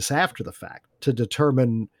crisis after the fact to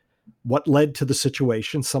determine what led to the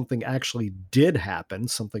situation. Something actually did happen,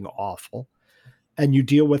 something awful. And you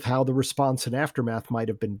deal with how the response and aftermath might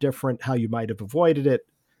have been different, how you might have avoided it,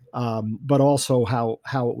 but also how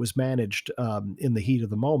it was managed in the heat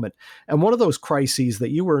of the moment. And one of those crises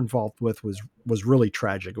that you were involved with was really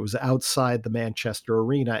tragic. It was outside the Manchester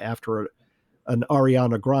Arena after an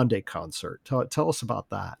Ariana Grande concert. Tell us about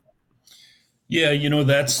that. Yeah,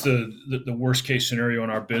 that's the worst case scenario in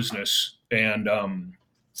our business. And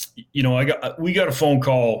we got a phone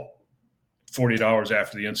call 48 hours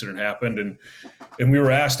after the incident happened, and we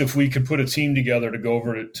were asked if we could put a team together to go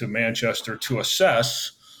over to Manchester to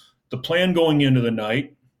assess the plan going into the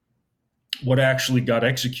night, what actually got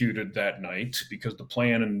executed that night, because the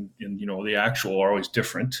plan and the actual are always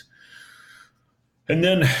different. And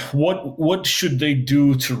then what should they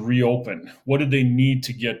do to reopen? What did they need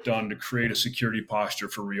to get done to create a security posture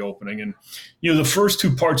for reopening? And the first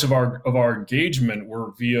 2 parts of our engagement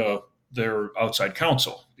were via their outside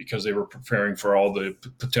counsel, because they were preparing for all the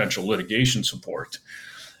potential litigation support.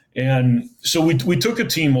 And so we took a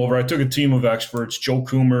team over. I took a team of experts, Joe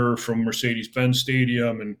Coomer from Mercedes-Benz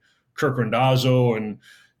Stadium and Kirk Randazzo, and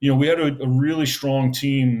we had a really strong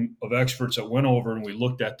team of experts that went over and we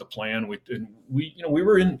looked at the plan. We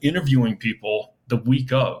were interviewing people the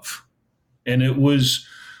week of, and it was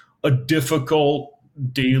a difficult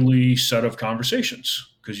daily set of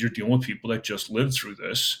conversations because you're dealing with people that just lived through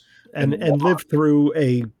this and lived through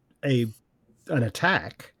an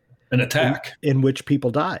attack in which people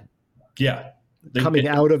died. Yeah, coming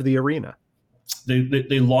out of the arena.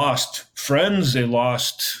 They lost friends. They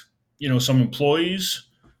lost some employees.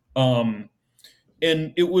 And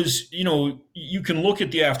it was, you can look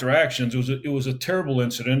at the after actions. It was a terrible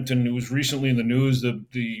incident, and it was recently in the news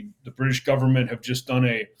that the British government have just done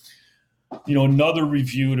another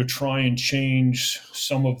review to try and change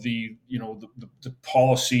some of the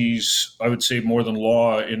policies, I would say more than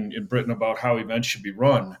law in Britain, about how events should be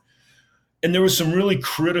run. And there was some really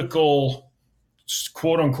critical,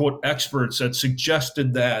 quote unquote, experts that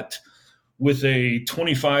suggested that with a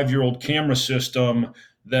 25-year-old camera system,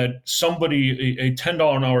 that somebody, a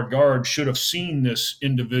 $10 an hour guard, should have seen this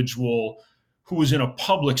individual who was in a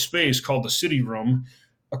public space called the City Room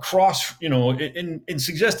across, and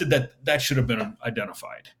suggested that should have been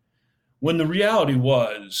identified. When the reality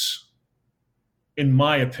was, in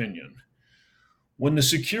my opinion, When the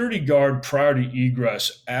security guard prior to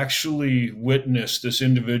egress actually witnessed this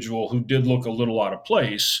individual who did look a little out of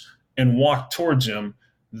place and walked towards him,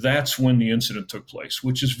 that's when the incident took place,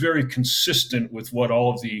 which is very consistent with what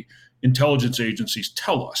all of the intelligence agencies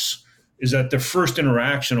tell us, is that their first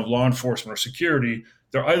interaction of law enforcement or security,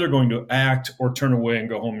 they're either going to act or turn away and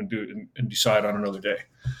go home and do it and decide on another day.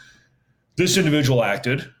 This individual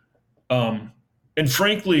acted, and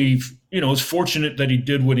frankly, it's fortunate that he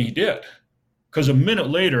did what he did, because a minute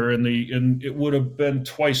later, and it would have been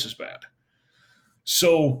twice as bad.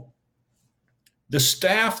 So the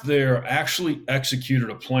staff there actually executed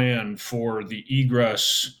a plan for the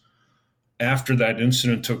egress after that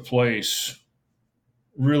incident took place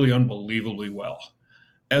really unbelievably well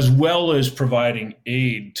as providing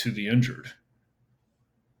aid to the injured.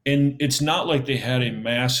 And it's not like they had a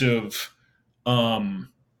massive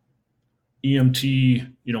EMT,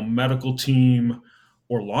 medical team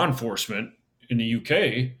or law enforcement in the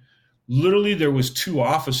UK. Literally, there was 2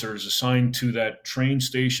 officers assigned to that train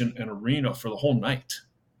station and arena for the whole night.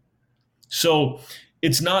 So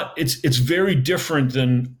it's very different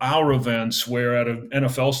than our events, where at an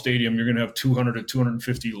NFL stadium, you're going to have 200 to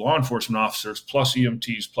 250 law enforcement officers plus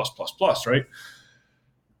EMTs plus, right?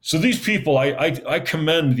 So these people, I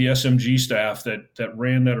commend the SMG staff that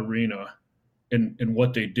ran that arena and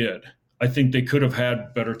what they did. I think they could have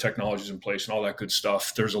had better technologies in place and all that good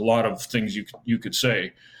stuff. There's a lot of things you could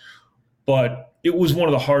say. But it was one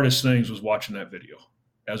of the hardest things was watching that video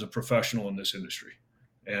as a professional in this industry.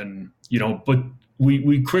 And, but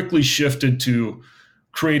we quickly shifted to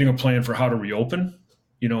creating a plan for how to reopen,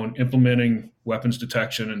 and implementing weapons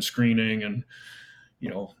detection and screening and,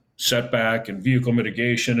 setback and vehicle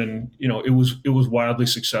mitigation. And, it was wildly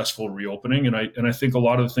successful reopening. And I think a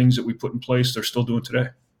lot of the things that we put in place, they're still doing today.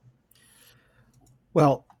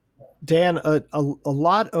 Well, Dan, a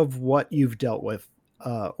lot of what you've dealt with,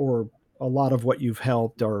 or a lot of what you've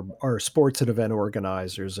helped are sports and event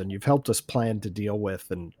organizers, and you've helped us plan to deal with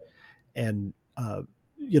and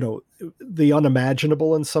the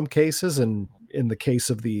unimaginable in some cases. And in the case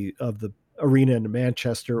of the arena in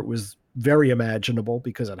Manchester, it was very imaginable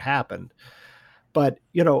because it happened. But,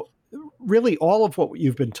 really all of what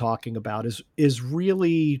you've been talking about is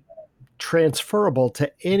really transferable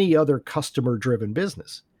to any other customer driven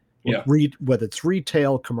business. Yeah. Whether it's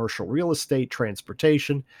retail, commercial real estate,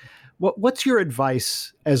 transportation. What's your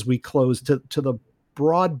advice as we close to the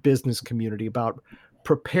broad business community about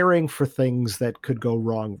preparing for things that could go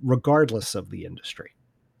wrong, regardless of the industry?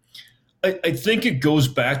 I think it goes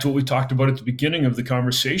back to what we talked about at the beginning of the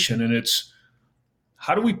conversation, and it's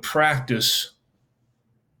how do we practice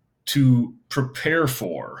to prepare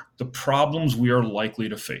for the problems we are likely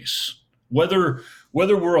to face, whether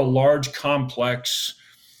we're a large, complex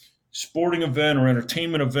sporting event or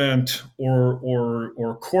entertainment event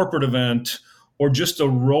or corporate event, or just a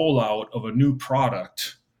rollout of a new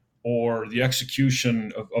product or the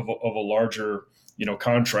execution of a larger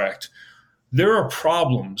contract. There are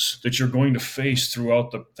problems that you're going to face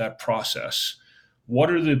throughout that process. What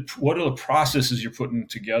are the processes you're putting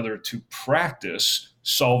together to practice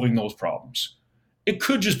solving those problems? It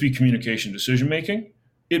could just be communication, decision making.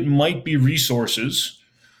 It might be resources.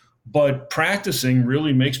 But practicing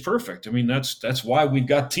really makes perfect. I mean, that's why we've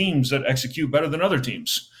got teams that execute better than other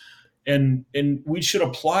teams. And we should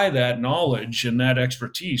apply that knowledge and that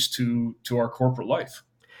expertise to our corporate life.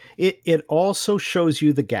 It also shows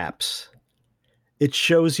you the gaps. It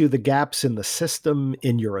shows you the gaps in the system,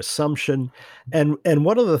 in your assumption. And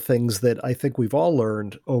one of the things that I think we've all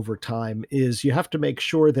learned over time is you have to make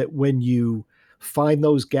sure that when you find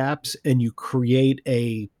those gaps and you create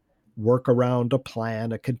a workaround, a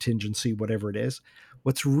plan, a contingency, whatever it is,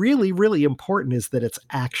 what's really, really important is that it's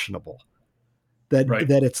actionable. That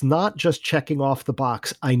it's not just checking off the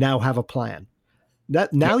box, I now have a plan.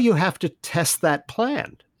 Now you have to test that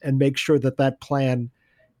plan and make sure that plan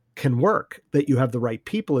can work, that you have the right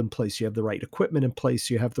people in place, you have the right equipment in place,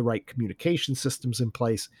 you have the right communication systems in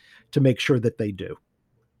place to make sure that they do.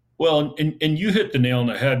 Well, and you hit the nail on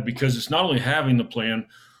the head, because it's not only having the plan.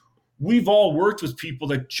 We've all worked with people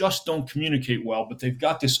that just don't communicate well, but they've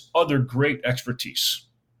got this other great expertise.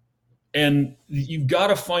 And you've got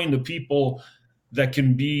to find the people that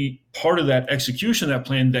can be part of that execution of that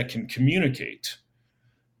plan that can communicate.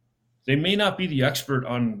 They may not be the expert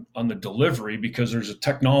on the delivery, because there's a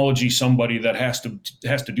technology somebody that has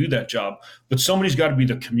to do that job, but somebody's got to be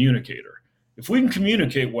the communicator. If we can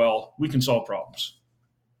communicate well, we can solve problems.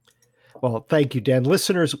 Well, thank you, Dan.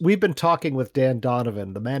 Listeners, we've been talking with Dan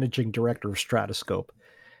Donovan, the managing director of Stratoscope.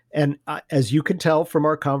 And as you can tell from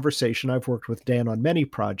our conversation, I've worked with Dan on many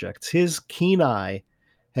projects. His keen eye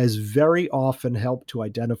has very often helped to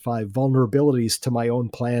identify vulnerabilities to my own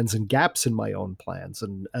plans and gaps in my own plans.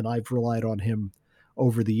 And I've relied on him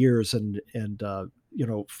over the years. And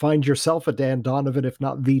find yourself a Dan Donovan, if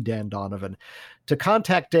not the Dan Donovan. To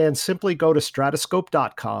contact Dan, simply go to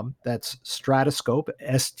stratoscope.com. That's Stratoscope,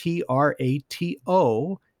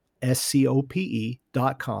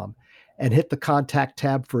 STRATOSCOPE.com, and hit the contact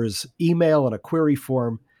tab for his email and a query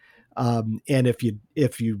form. And if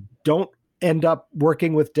you don't end up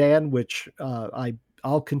working with Dan, which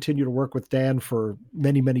I'll continue to work with Dan for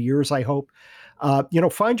many, many years, I hope,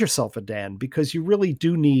 find yourself a Dan, because you really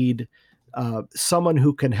do need someone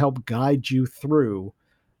who can help guide you through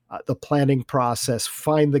the planning process,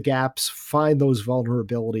 find the gaps, find those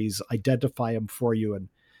vulnerabilities, identify them for you,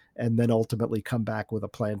 and then ultimately come back with a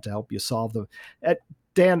plan to help you solve them.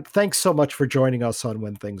 Dan, thanks so much for joining us on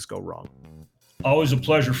When Things Go Wrong. Always a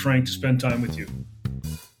pleasure, Frank, to spend time with you.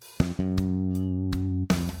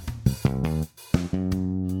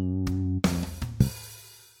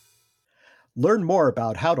 Learn more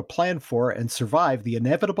about how to plan for and survive the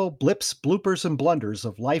inevitable blips, bloopers, and blunders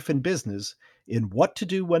of life and business in What to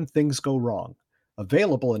Do When Things Go Wrong,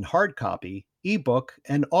 available in hard copy, ebook,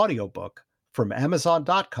 and audiobook from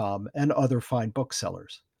Amazon.com and other fine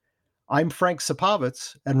booksellers. I'm Frank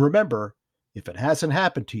Supovitz, and remember, if it hasn't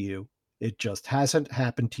happened to you, it just hasn't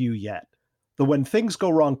happened to you yet. The When Things Go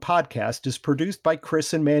Wrong podcast is produced by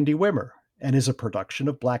Chris and Mandy Wimmer and is a production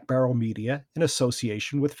of Black Barrel Media in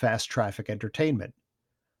association with Fast Traffic Entertainment.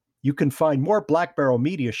 You can find more Black Barrel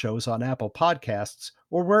Media shows on Apple Podcasts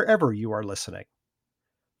or wherever you are listening.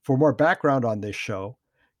 For more background on this show,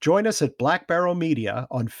 join us at Black Barrel Media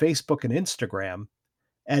on Facebook and Instagram,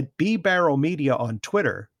 at B Barrel Media on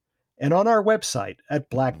Twitter, and on our website at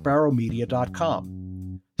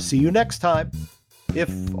blackbarrelmedia.com. See you next time,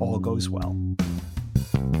 if all goes well.